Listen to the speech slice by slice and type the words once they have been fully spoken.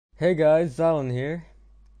Hey guys, Zylan here.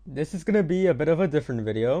 This is gonna be a bit of a different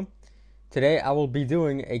video. Today I will be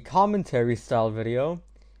doing a commentary style video,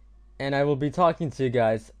 and I will be talking to you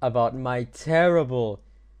guys about my terrible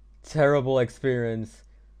experience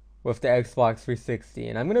with the Xbox 360.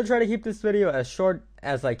 And I'm gonna try to keep this video as short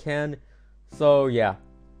as I can. So yeah.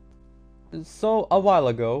 So a while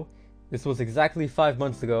ago, this was exactly 5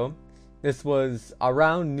 months ago, this was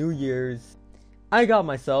around New Year's, I got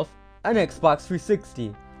myself an Xbox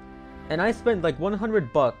 360. And I spent like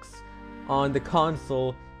 100 bucks on the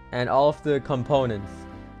console and all of the components.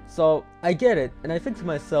 So I get it, and I think to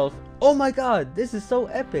myself, oh my god, this is so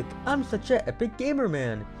epic. I'm such an epic gamer,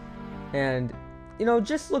 man. And, you know,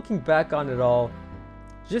 just looking back on it all,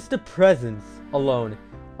 just the presence alone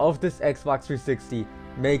of this Xbox 360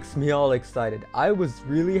 makes me all excited. I was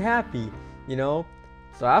really happy, you know.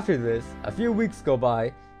 So after this, a few weeks go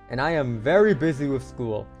by, and I am very busy with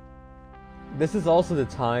school. This is also the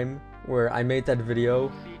time where I made that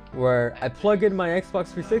video where I plug in my Xbox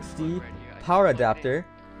 360 power adapter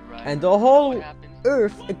and the whole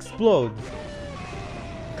earth explodes.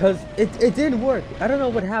 Cause it didn't work. I don't know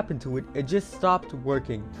what happened to it. It just stopped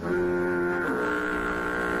working.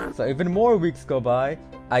 So even more weeks go by,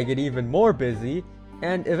 I get even more busy,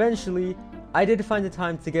 and eventually I did find the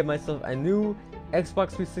time to get myself a new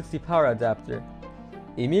Xbox 360 power adapter.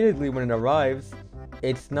 Immediately when it arrives,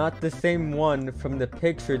 it's not the same one from the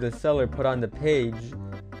picture the seller put on the page.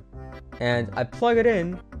 And I plug it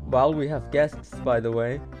in while we have guests, by the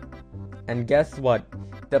way. And guess what?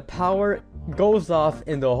 The power goes off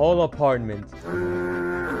in the whole apartment.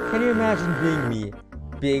 Can you imagine being me?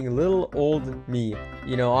 Being little old me.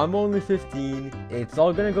 You know, I'm only 15. It's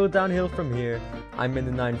all gonna go downhill from here. I'm in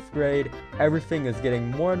the 9th grade. Everything is getting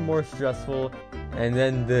more and more stressful. And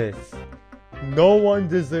then this. No one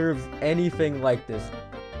deserves anything like this.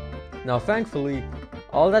 Now thankfully,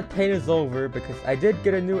 all that pain is over because I did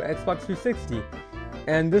get a new Xbox 360.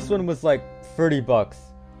 And this one was like 30 bucks.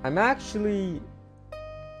 I'm actually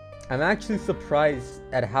surprised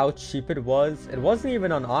at how cheap it was. It wasn't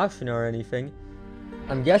even on auction or anything.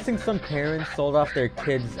 I'm guessing some parents sold off their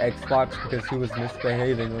kid's Xbox because he was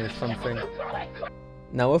misbehaving or something.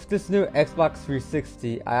 Now with this new Xbox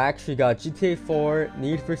 360, I actually got GTA 4,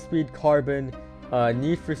 Need for Speed Carbon,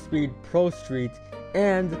 Need for Speed Pro Street,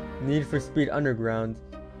 and Need for Speed Underground.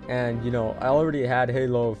 And you know, I already had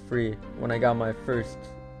Halo free when I got my first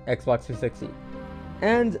Xbox 360.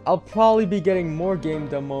 And I'll probably be getting more game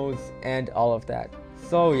demos and all of that.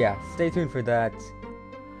 So yeah, stay tuned for that.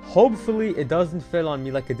 Hopefully it doesn't fail on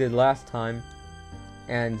me like it did last time.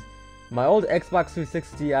 And my old Xbox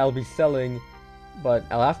 360 I'll be selling, but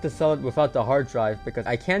I'll have to sell it without the hard drive because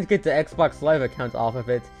I can't get the Xbox Live account off of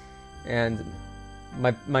it. And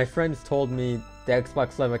my friends told me the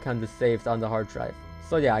Xbox Live account is saved on the hard drive.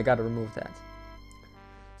 So yeah, I gotta remove that.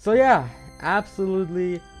 So yeah,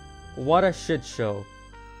 absolutely, what a shit show.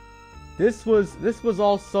 This was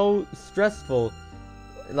all so stressful,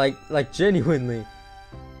 like genuinely.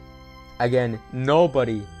 Again,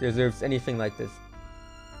 nobody deserves anything like this.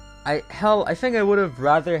 I think I would have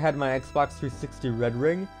rather had my Xbox 360 Red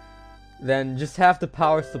Ring than just have the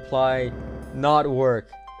power supply not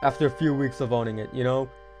work after a few weeks of owning it, you know?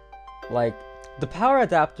 Like, the power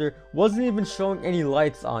adapter wasn't even showing any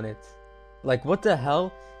lights on it. Like, what the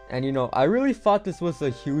hell? And you know, I really thought this was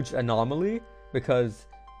a huge anomaly because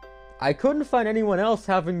I couldn't find anyone else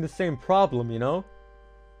having the same problem, you know?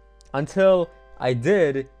 Until I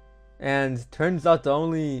did, and turns out the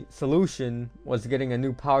only solution was getting a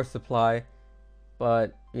new power supply.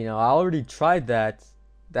 But, you know, I already tried that.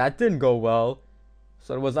 That didn't go well.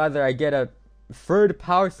 So it was either I get a third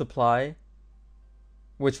power supply,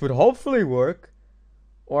 which would hopefully work,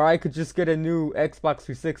 or I could just get a new Xbox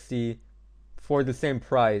 360 for the same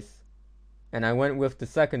price. And I went with the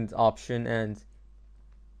second option, and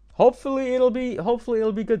hopefully it'll be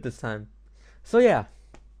good this time. So yeah,